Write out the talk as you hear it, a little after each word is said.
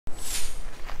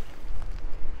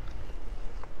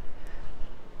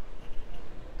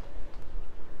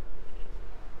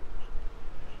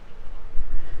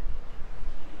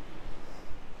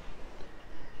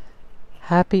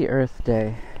Happy Earth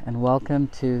Day and welcome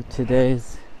to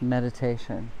today's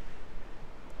meditation.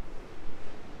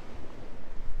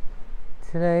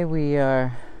 Today we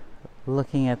are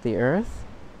looking at the Earth,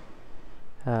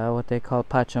 what they call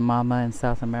Pacha in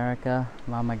South America,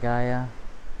 Mama Gaia.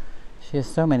 She has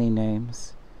so many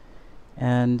names,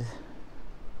 and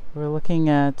we're looking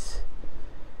at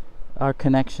our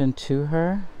connection to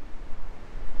her,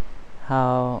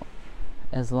 how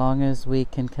as long as we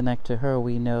can connect to her,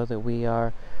 we know that we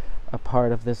are a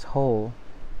part of this whole.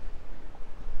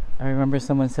 I remember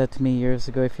someone said to me years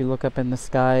ago, if you look up in the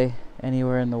sky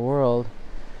anywhere in the world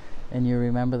and you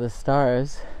remember the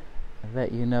stars,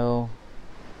 that you know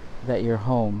that you're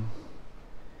home,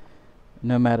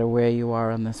 no matter where you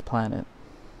are on this planet.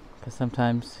 Because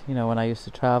sometimes, when I used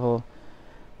to travel,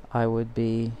 I would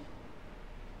be,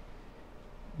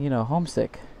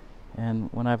 homesick. And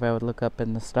whenever I would look up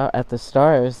in at the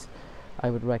stars, I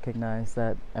would recognize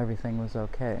that everything was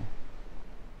okay.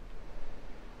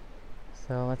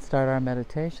 So let's start our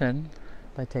meditation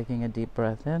by taking a deep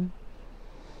breath in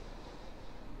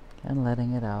and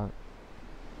letting it out.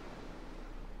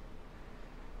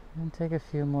 And take a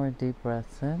few more deep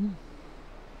breaths in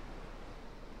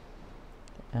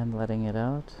and letting it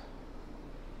out.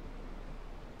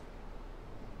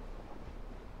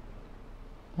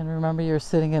 And remember, you're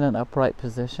sitting in an upright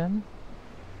position.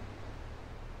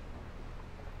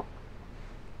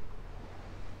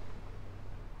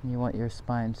 You want your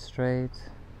spine straight,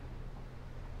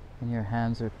 and your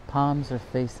palms are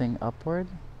facing upward.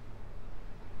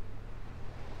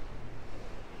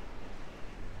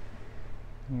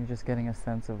 And you're just getting a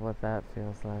sense of what that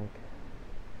feels like.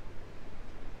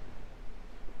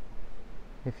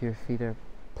 If your feet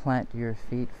plant your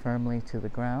feet firmly to the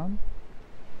ground.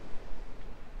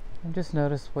 And just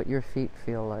notice what your feet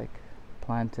feel like,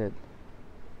 planted.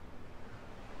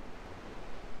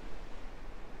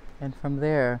 And from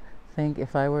there, think,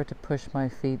 if I were to push my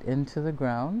feet into the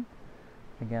ground,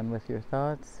 again with your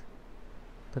thoughts,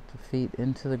 put the feet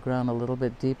into the ground a little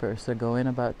bit deeper, so go in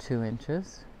about 2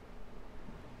 inches.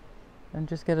 And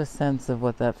just get a sense of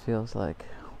what that feels like.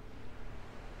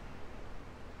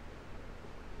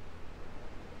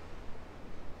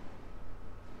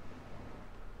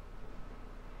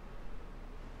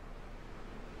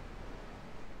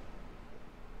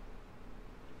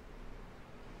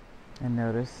 And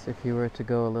notice if you were to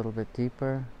go a little bit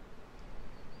deeper,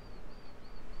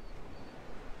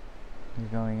 you're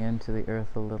going into the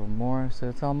earth a little more. So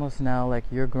it's almost now like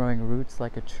you're growing roots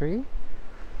like a tree.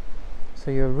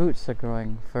 So your roots are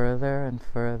growing further and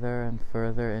further and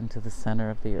further into the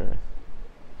center of the earth.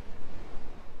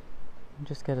 And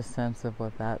just get a sense of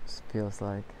what that feels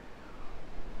like.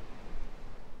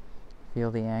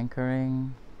 Feel the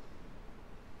anchoring.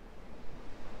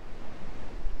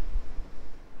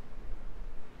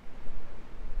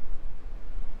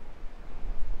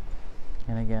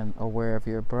 And again, aware of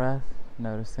your breath,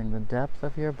 noticing the depth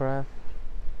of your breath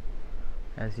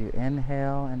as you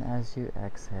inhale and as you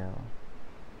exhale.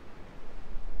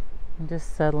 And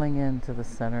just settling into the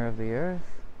center of the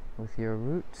earth with your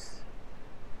roots.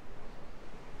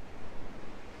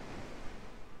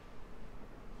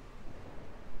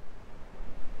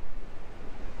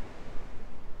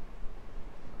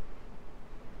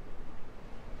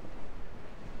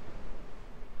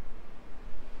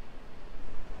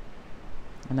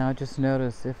 And now just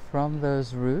notice if from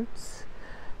those roots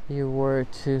you were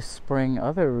to spring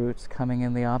other roots coming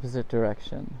in the opposite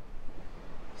direction.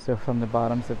 So from the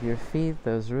bottoms of your feet,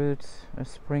 those roots are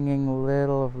springing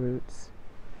little roots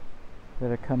that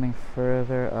are coming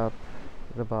further up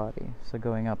the body. So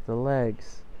going up the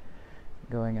legs,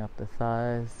 going up the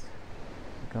thighs,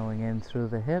 going in through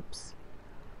the hips,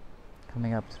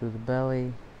 coming up through the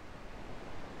belly,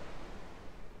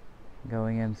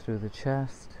 going in through the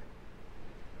chest,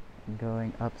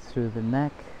 going up through the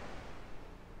neck,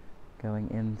 going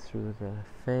in through the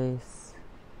face,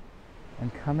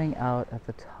 and coming out at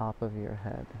the top of your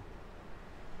head.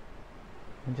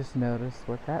 And just notice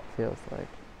what that feels like.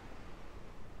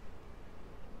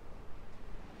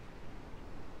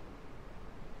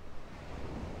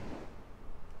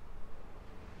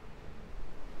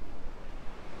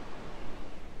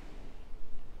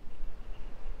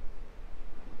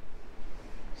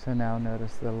 So now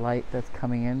notice the light that's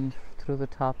coming in through the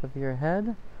top of your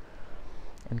head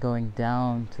and going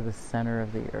down to the center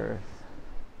of the earth.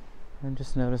 And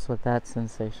just notice what that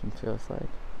sensation feels like.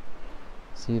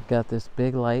 So you've got this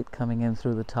big light coming in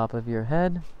through the top of your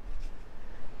head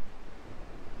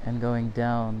and going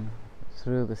down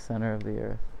through the center of the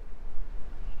earth.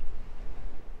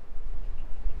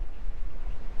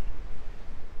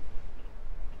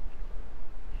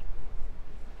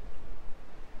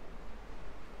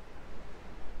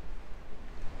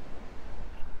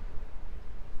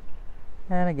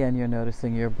 And again, you're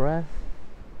noticing your breath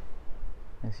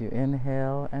as you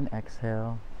inhale and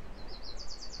exhale.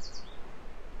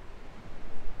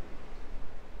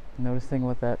 Noticing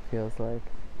what that feels like.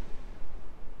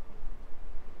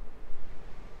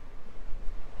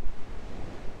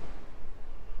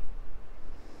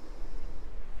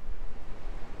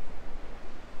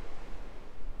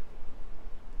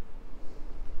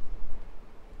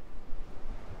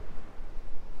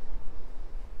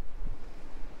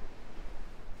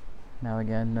 Now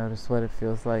again, notice what it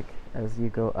feels like as you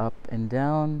go up and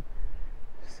down.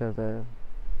 So the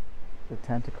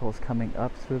tentacles coming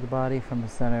up through the body from the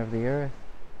center of the earth,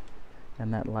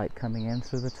 and that light coming in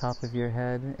through the top of your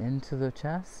head into the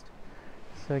chest.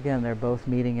 So again, they're both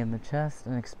meeting in the chest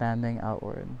and expanding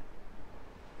outward.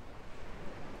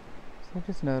 So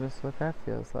just notice what that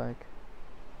feels like.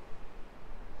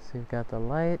 So you've got the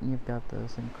light and you've got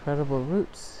those incredible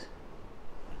roots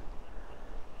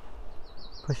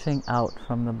pushing out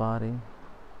from the body.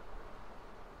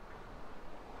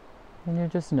 And you're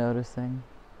just noticing,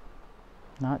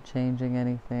 not changing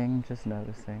anything, just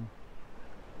noticing.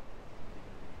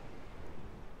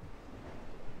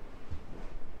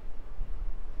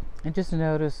 And just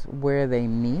notice where they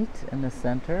meet in the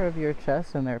center of your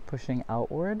chest and they're pushing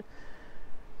outward.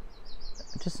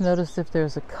 Just notice if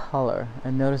there's a color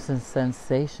and notice the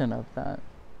sensation of that.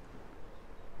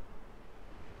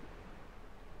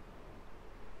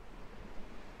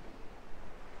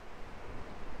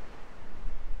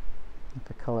 If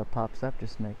the color pops up,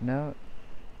 just make note.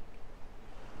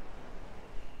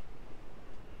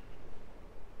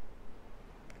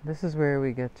 This is where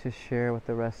we get to share with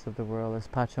the rest of the world as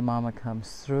Pachamama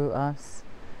comes through us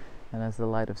and as the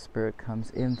light of spirit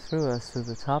comes in through us through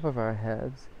the top of our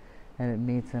heads and it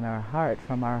meets in our heart.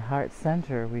 From our heart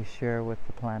center we share with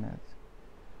the planet.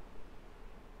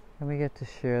 And we get to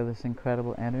share this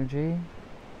incredible energy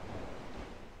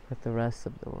with the rest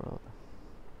of the world.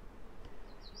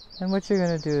 And what you're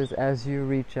going to do is as you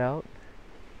reach out,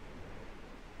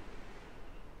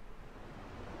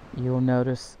 you'll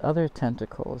notice other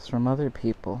tentacles from other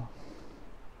people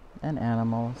and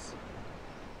animals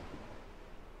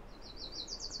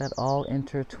that all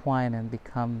intertwine and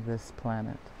become this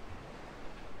planet.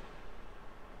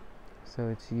 So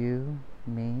it's you,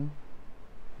 me,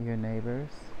 your neighbors,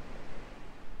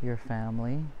 your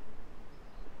family,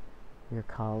 your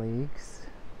colleagues,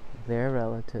 their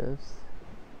relatives,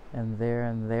 and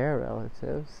their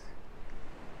relatives,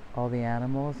 all the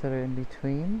animals that are in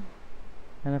between,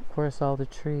 and of course all the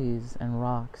trees and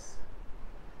rocks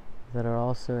that are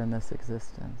also in this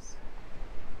existence.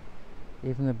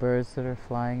 Even the birds that are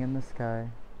flying in the sky.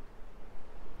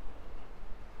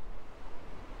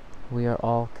 We are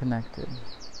all connected.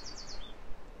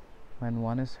 When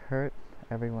one is hurt,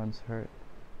 everyone's hurt.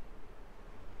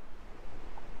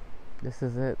 This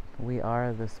is it. We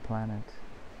are this planet.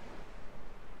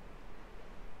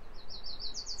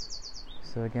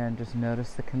 So again, just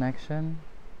notice the connection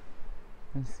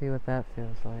and see what that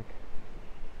feels like.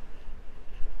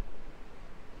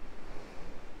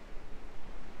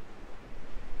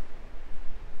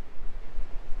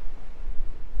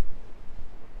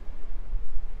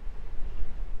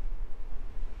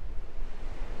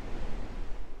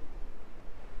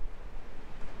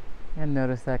 And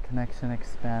notice that connection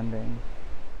expanding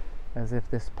as if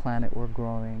this planet were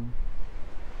growing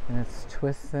in its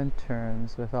twists and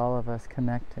turns with all of us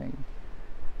connecting.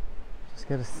 Just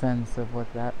get a sense of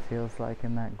what that feels like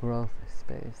in that growth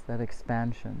space, that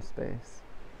expansion space.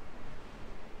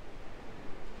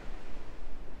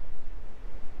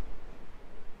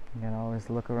 Again, always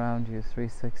look around you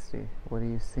 360. What are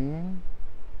you seeing?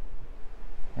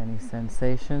 Any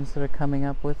sensations that are coming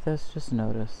up with this? Just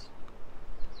notice.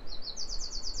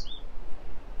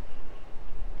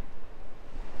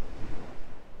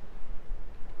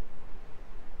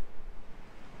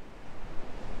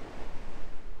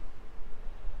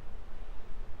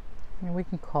 And we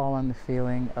can call on the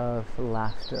feeling of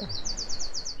laughter.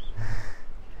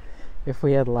 If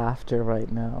we had laughter right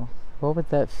now, what would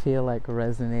that feel like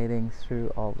resonating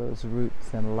through all those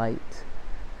roots and light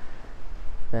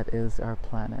that is our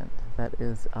planet, that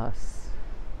is us?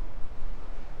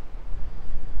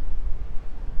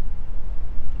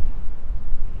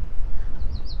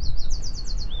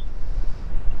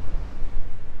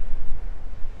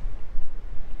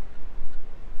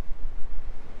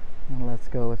 And let's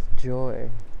go with joy.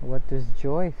 What does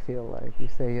joy feel like? You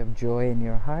say you have joy in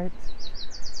your heart.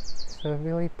 So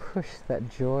really push that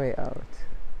joy out.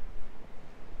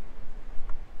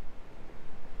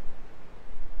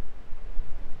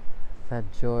 That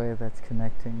joy that's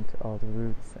connecting to all the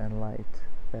roots and light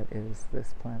that is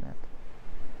this planet.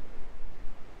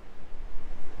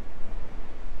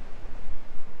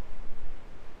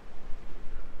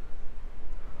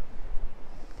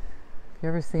 You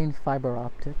ever seen fiber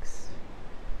optics?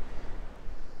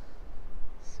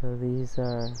 So these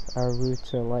are, our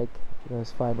roots are like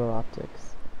those fiber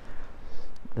optics.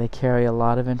 They carry a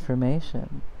lot of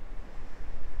information.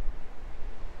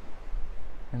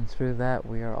 And through that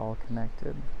we are all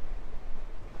connected.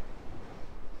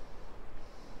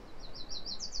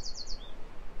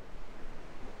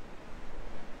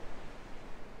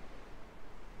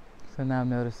 So now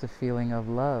notice the feeling of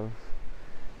love.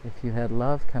 If you had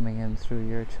love coming in through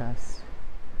your chest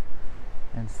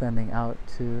and sending out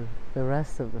to the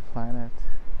rest of the planet,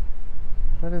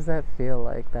 what does that feel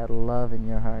like, that love in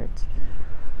your heart?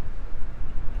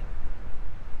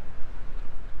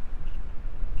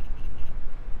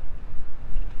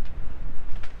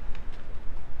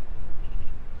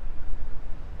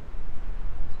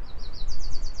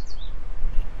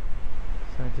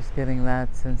 So just getting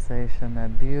that sensation,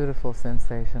 that beautiful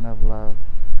sensation of love.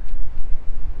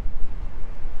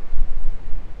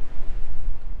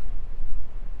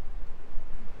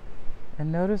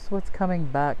 And notice what's coming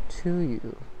back to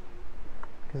you,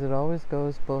 because it always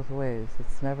goes both ways.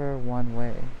 It's never one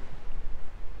way.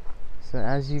 So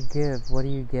as you give, what are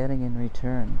you getting in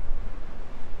return?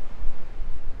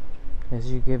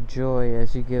 As you give joy,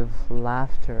 as you give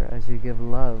laughter, as you give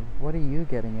love, what are you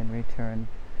getting in return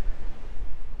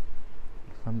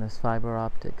from this fiber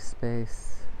optic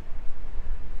space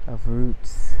of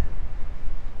roots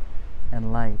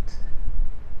and light?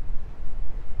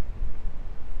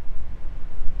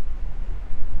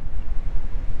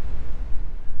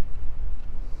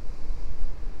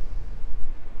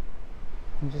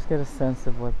 And just get a sense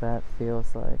of what that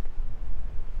feels like.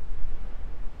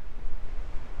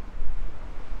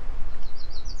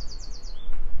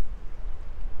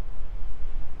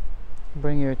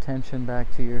 Bring your attention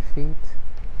back to your feet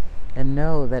and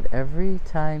know that every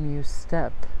time you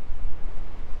step,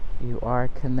 you are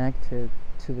connected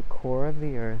to the core of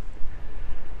the earth,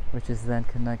 which is then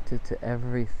connected to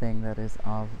everything that is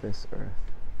of this earth.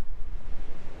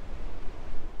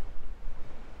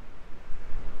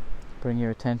 Bring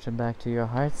your attention back to your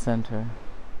heart center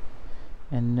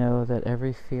and know that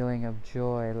every feeling of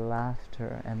joy,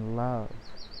 laughter, and love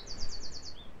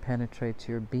penetrates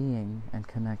your being and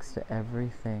connects to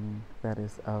everything that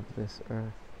is of this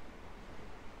earth.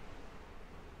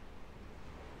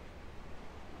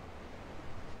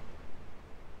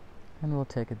 And we'll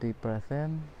take a deep breath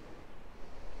in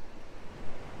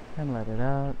and let it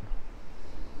out.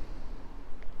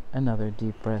 Another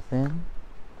deep breath in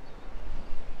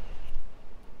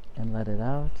and let it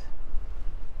out.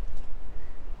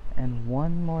 And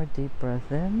one more deep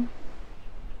breath in.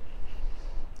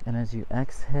 And as you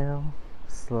exhale,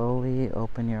 slowly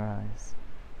open your eyes.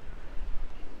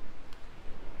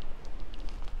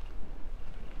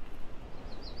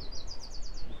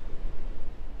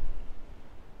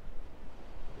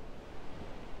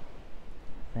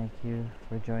 Thank you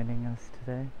for joining us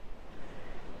today.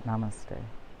 Namaste.